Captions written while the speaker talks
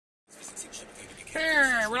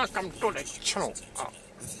Hey, welcome to the channel.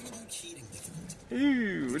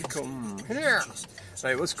 Hey, welcome here.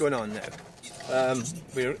 Right, what's going on now?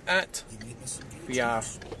 We are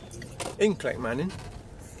in Clackmannan.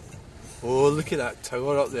 Oh, look at that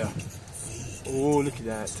tower up there. Oh, look at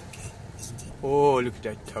that. Oh, look at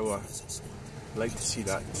that tower. I'd like to see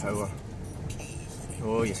that tower.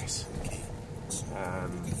 Oh, yes. Oh.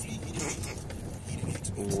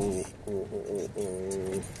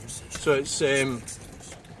 So it's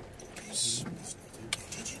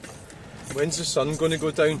when's the sun going to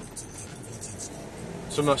go down?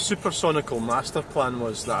 So my supersonical master plan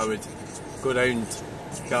was that I would go round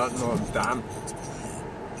RoadGartmorn Dam.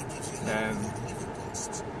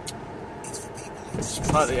 It's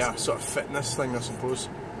part of a sort of fitness thing, I suppose.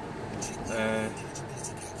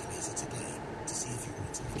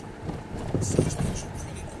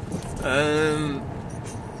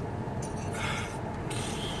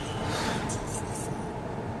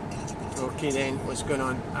 Okay then, what's going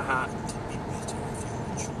on? Aha.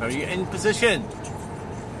 Are you in position?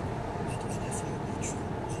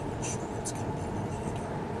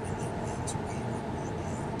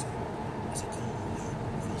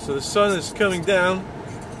 So the sun is coming down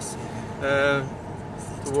to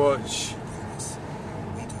watch.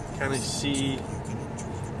 Can I see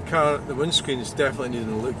the car? The windscreen is definitely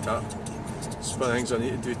needing looked at. It's one of the things I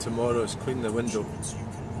need to do tomorrow is clean the window.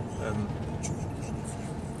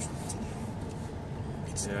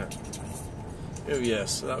 Yeah. Oh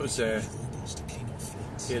yes, that was very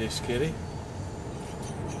scary.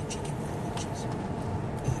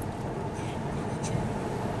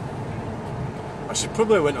 I should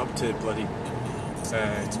probably went up to bloody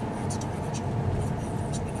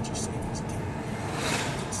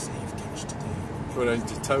go around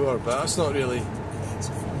to tower, but that's not really.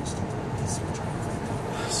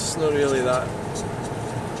 It's not really that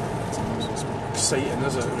exciting,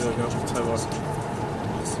 is it? Really going up to tower.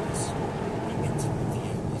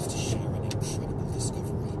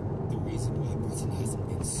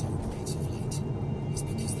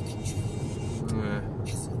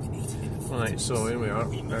 Right, so here we are,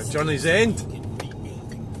 Journey's End.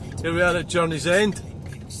 Here we are at Journey's End.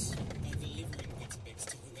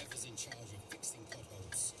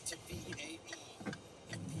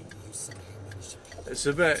 It's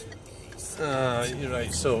a bit, you're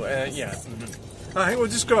right, so yeah. I think we'll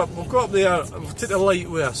just go up, we'll go up there, we'll take the light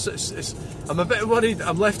where I'm a bit worried,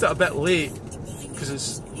 I'm left it a bit late,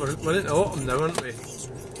 because we're into autumn now, aren't we?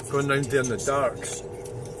 Going round there in the dark.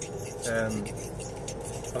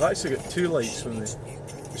 I've actually got two lights from the.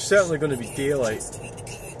 It's certainly going to be daylight.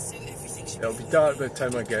 It'll be dark by the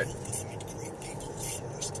time I get.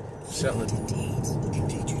 Certainly.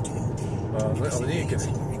 I'll need to get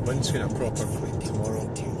the windscreen a proper clean tomorrow.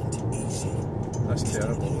 That's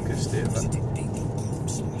terrible. Look at the state of it.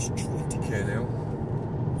 Okay now.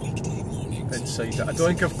 Inside it. I don't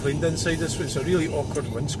think I've cleaned inside this, but it's a really awkward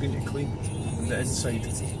windscreen to clean on the inside.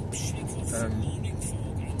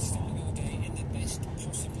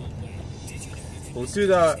 We'll do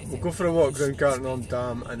that, we'll go for a walk around RoadGartmorn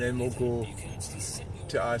Dam and then we'll go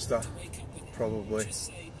to Asda, probably,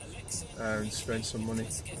 and spend some money.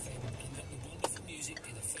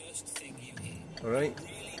 Alright?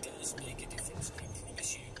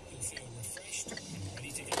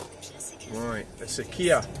 Right, it's a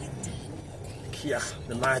Kia,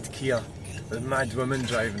 the mad Kia, the mad woman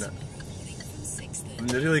driving it. I mean,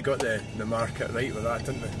 they really got the market right with that,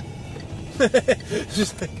 didn't they?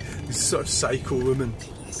 Just like these sort of psycho women,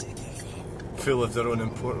 full of their own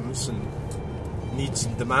importance and needs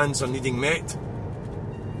and demands are needing met.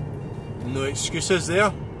 No excuses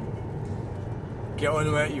there. Get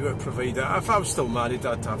on with it, you got to provide it. If I was still married,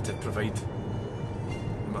 I'd have to provide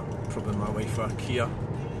probably my wife a Kia,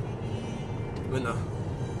 wouldn't I?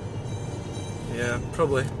 Yeah,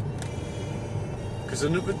 probably. Because they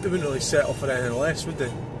wouldn't really settle for anything less, would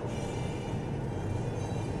they?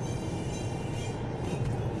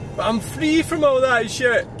 But I'm free from all that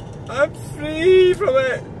shit. I'm free from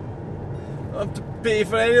it. I don't have to pay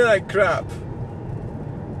for any of that crap.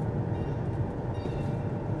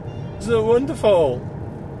 Isn't it wonderful?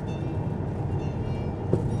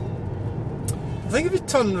 I think if you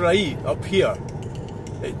turn right up here,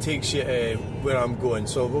 it takes you to where I'm going.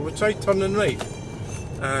 So we'll try turning right.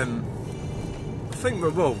 I think we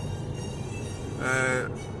will. I've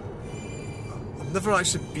never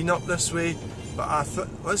actually been up this way. But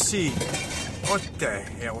let's see what the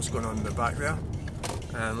hell's going on in the back there,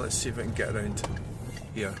 and let's see if I can get around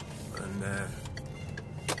here. And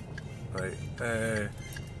right,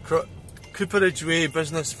 Cooperage Way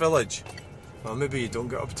Business Village. Well, maybe you don't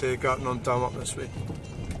get up to RoadGartmorn Dam up this way.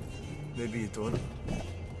 maybe you don't.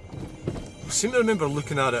 I seem to remember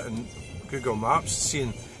looking at it in Google Maps,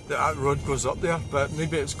 seeing that that road goes up there, but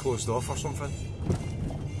maybe it's closed off or something.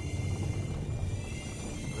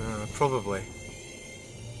 Probably.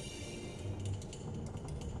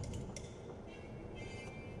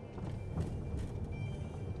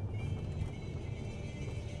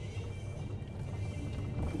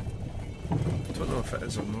 I don't know if it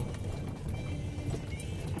is or not.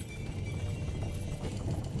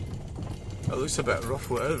 It looks a bit rough,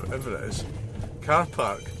 whatever it is. Car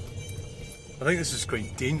park. I think this is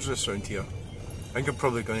quite dangerous around here. I think I'm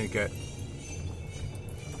probably going to get...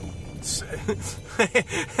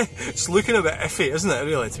 It's looking a bit iffy, isn't it,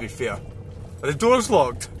 really, to be fair? Are the doors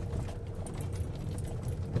locked?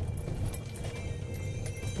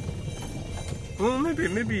 Well,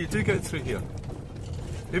 maybe you do get through here.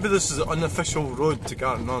 Maybe this is the unofficial road to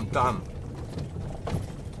RoadGartmorn Dam.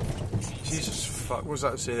 Jesus fuck, what was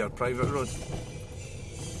that to say there? Private road.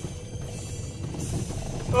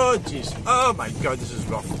 Oh jeez, oh my god, this is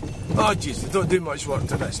rough. Oh jeez, they don't do much work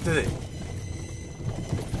to this, do they?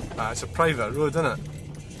 Ah, it's a private road, isn't it?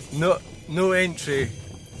 No entry,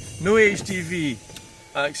 no HGV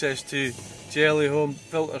access to Jelly Home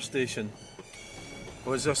filter station.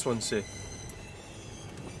 What does this one say?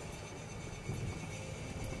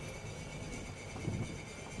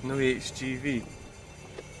 No HGV.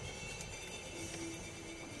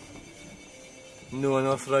 No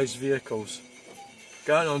unauthorised vehicles.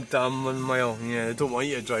 RoadGartmorn Dam 1 mile. Yeah, they don't want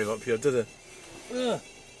you to drive up here, do they? Ugh.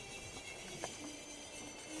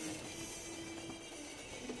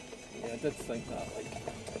 Yeah, I did think that, like.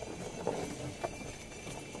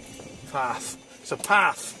 Path. It's a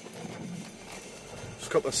path. There's a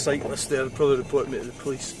couple of cyclists there, they'll probably report me to the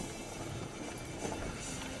police.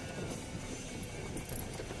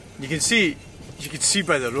 You can see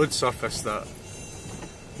by the road surface that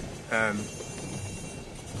they're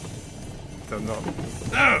not.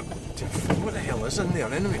 What the hell is in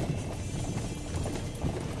there anyway?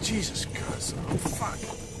 Jesus Christ! Oh fuck!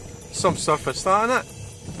 Some surface that, innit?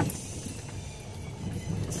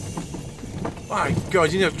 My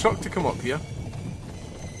God, you need a truck to come up here.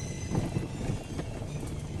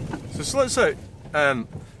 So let's out. So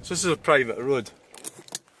this is a private road.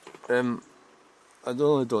 I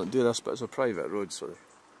normally don't do this, but it's a private road, so.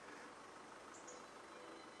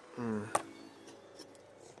 I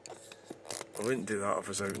wouldn't do that if I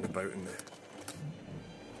was out and about in there.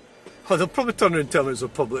 Oh, they'll probably turn around and tell me it's a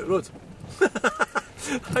public road.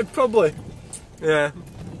 I'd probably. Yeah.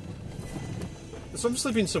 There's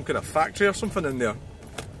obviously been some kind of factory or something in there.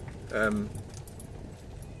 I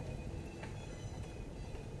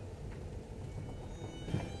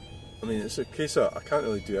mean, it's a case of I can't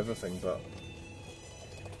really do everything, but.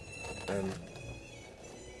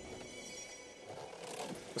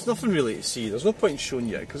 There's nothing really to see. There's no point in showing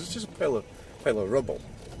you it because it's just a pile of rubble.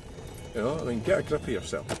 You know, I mean, get a grip of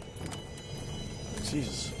yourself.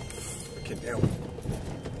 Jesus, fucking hell!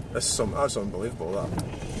 That's unbelievable. That.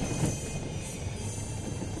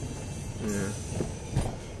 Yeah.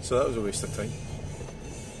 So that was a waste of time.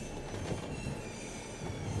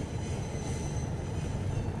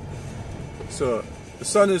 So the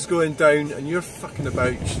sun is going down, and you're fucking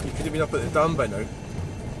about. You could have been up at the dam by now.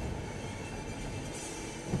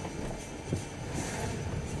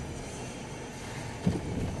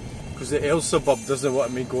 Because the L suburb doesn't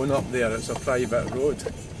want me going up there, it's a private road.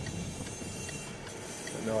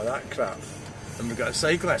 And all that crap. And we've got a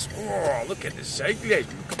cyclist. Oh, look at the cyclist,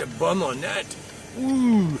 look at the bum on that.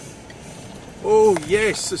 Ooh. Oh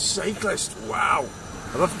yes, the cyclist, wow.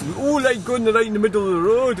 Like going right in the middle of the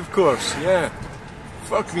road, of course, yeah.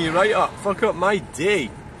 Fuck me right up, fuck up my day.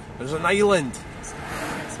 There's an island.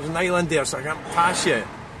 There's an island there, so I can't pass you.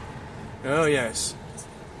 Oh yes.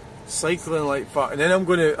 Cycling like fuck, and then I'm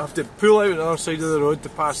going to have to pull out on the other side of the road to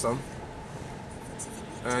pass them,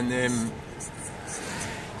 and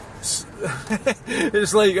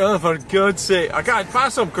it's like, oh, for God's sake, I can't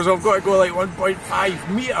pass them because I've got to go like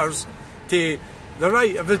 1.5 metres to the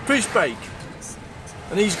right of the push bike,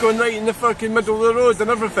 and he's going right in the fucking middle of the road and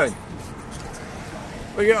everything.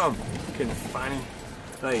 Look at him, fucking fanny.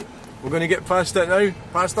 Right, we're going to get past it now.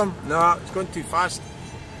 Past them? No, it's going too fast.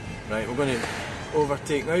 Right, we're going to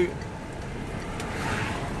overtake now.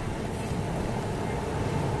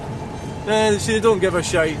 See, they don't give a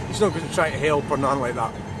shite. He's not going to try to help or nothing like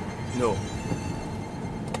that. No.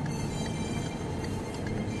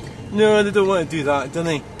 No, they don't want to do that, do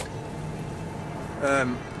they?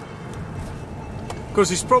 Because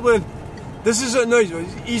he's probably... This is it now,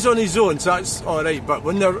 he's on his own, so that's alright, but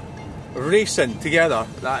when they're racing together,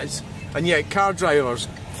 that is... And yet car drivers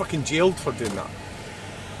fucking jailed for doing that.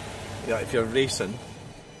 Yeah, if you're racing,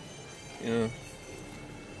 you know,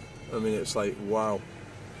 I mean, it's like, wow.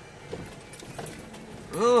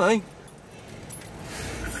 Oh, aye.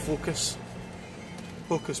 Focus.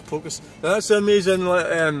 Focus, focus. Now, that's an amazing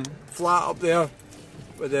like, flat up there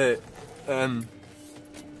with the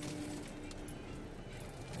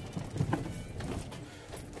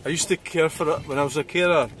I used to care for it when I was a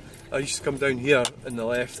carer. I used to come down here in the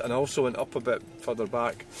left, and I also went up a bit further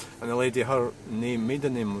back. And the lady, her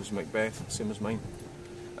maiden name was Macbeth, same as mine.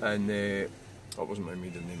 And it wasn't my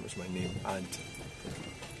maiden name; it was my name. And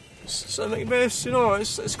so Macbeth, you know,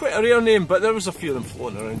 it's quite a rare name, but there was a few of them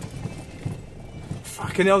floating around.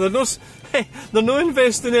 Fucking hell, they're not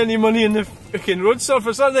investing any money in the fucking road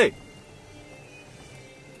surface, are they?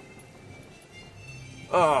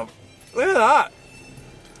 Oh, look at that!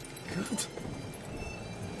 God.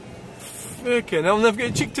 Fucking hell, and they've got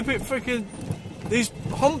a cheek to put fucking these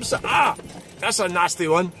humps. That's a nasty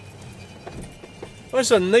one.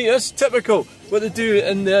 That's typical what they do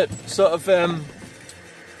in the sort of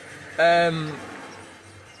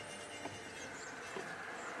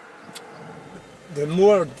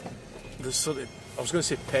the sort of, I was going to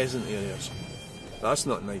say peasant areas. That's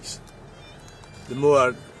not nice. The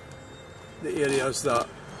more the areas that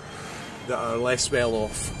are less well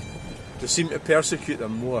off, they seem to persecute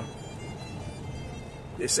them more.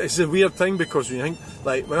 It's a weird thing, because when you think,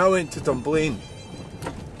 like when I went to Dunblane,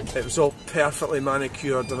 it was all perfectly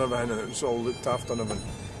manicured and everything, and it was all looked after and everything.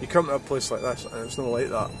 You come to a place like this and it's not like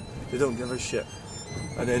that. They don't give a shit.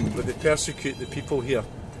 And then, but they persecute the people here.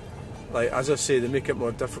 Like, as I say, they make it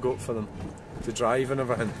more difficult for them to drive and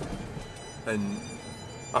everything. And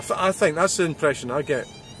I think that's the impression I get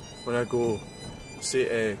when I go, say,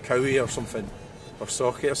 to Cowie or something, or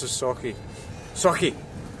Sauchie. This is Sauchie. Sauchie!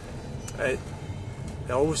 It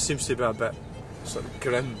always seems to be a bit sort of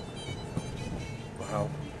grim. Wow.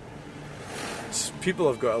 People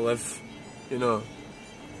have got to live, you know,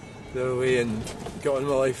 their way and get on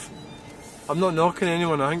with life. I'm not knocking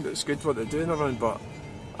anyone, I think it's good what they're doing around, but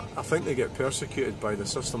I think they get persecuted by the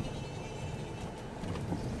system.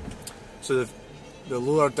 So the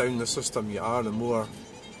lower down the system you are, the more.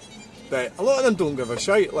 But a lot of them don't give a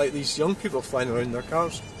shite, like these young people flying around in their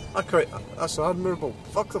cars. That's admirable.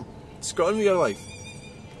 Fuck them. Just get on with your life.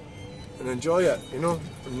 And enjoy it, you know,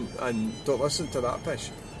 and don't listen to that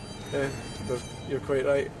pish. Yeah, you're quite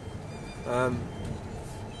right.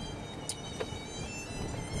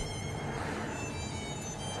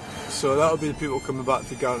 So that'll be the people coming back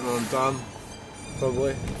to Gartmorn Dam,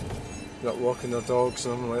 probably. Not walking their dogs,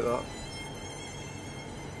 something like that.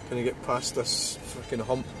 Can you get past this freaking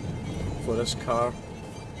hump before this car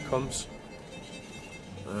comes?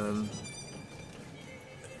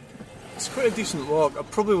 It's quite a decent walk. I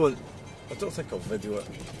don't think I'll video it.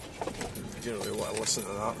 I don't really want to listen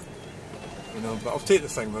to that, you know. But I'll take the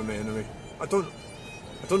thing with me anyway. I don't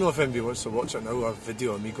know if anybody wants to watch an hour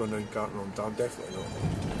video of me going down Gartmorn Dam. Definitely not.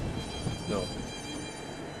 No.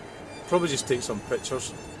 Probably just take some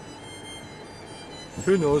pictures.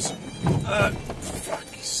 Who knows?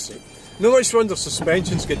 Fuck's sake. No much wonder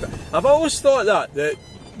suspensions get that. I've always thought that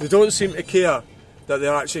they don't seem to care that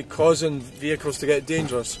they're actually causing vehicles to get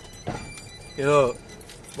dangerous. You know,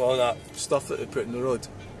 all that stuff that they put in the road.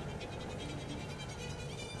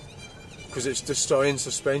 Because it's destroying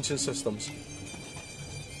suspension systems.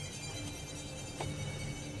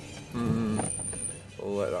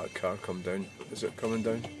 We'll let that car come down. Is it coming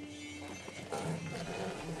down?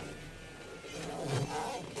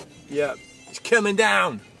 Yeah, it's coming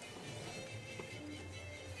down!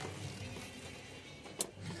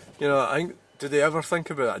 You know, I think, did they ever think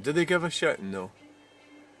about that? Did they give a shit? No.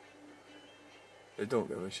 They don't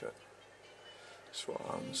give a shit. That's what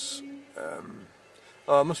happens.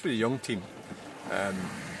 Oh, it must be the young team.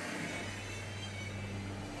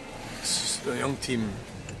 The young team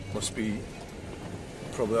must be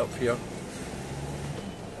probably up here.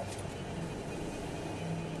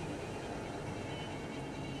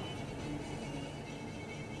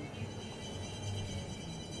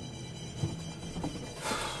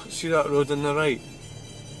 See that road on the right?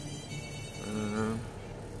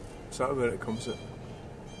 Is that where it comes at?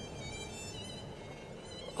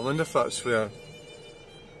 I wonder if that's where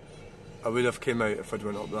I would have came out if I'd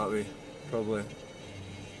went up that way, probably.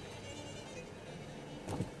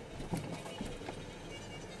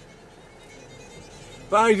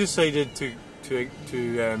 But I decided to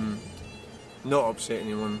not upset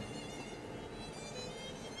anyone.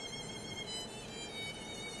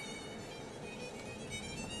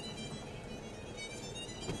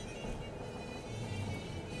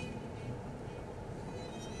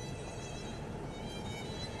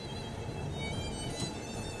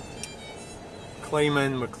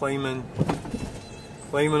 climbing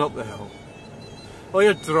up the hill. All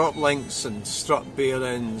your drop links and strut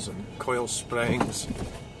bearings and coil springs.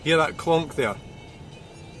 Hear that clonk there?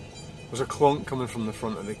 There's a clonk coming from the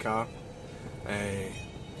front of the car.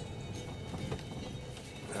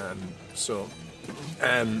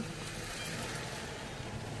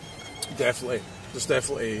 Definitely, there's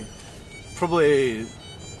definitely probably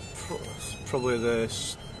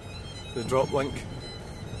the drop link.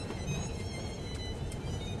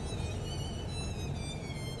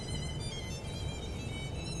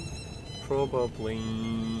 Probably.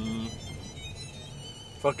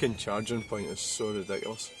 Fucking charging point is so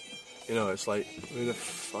ridiculous. You know, it's like, who the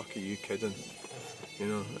fuck are you kidding? You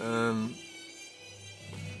know,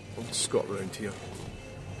 I'll just squat around here.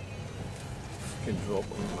 Fucking drop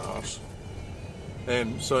on my arse.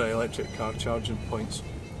 Sorry, electric car charging points.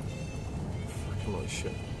 Fucking lot of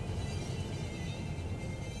shit.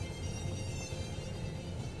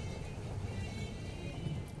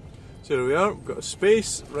 So there we are, we've got a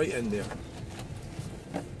space right in there.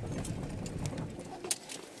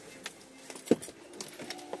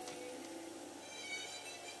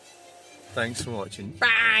 Thanks for watching.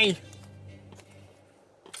 Bye!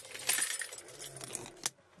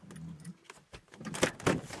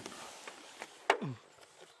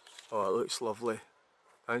 Oh, it looks lovely.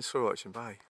 Thanks for watching. Bye.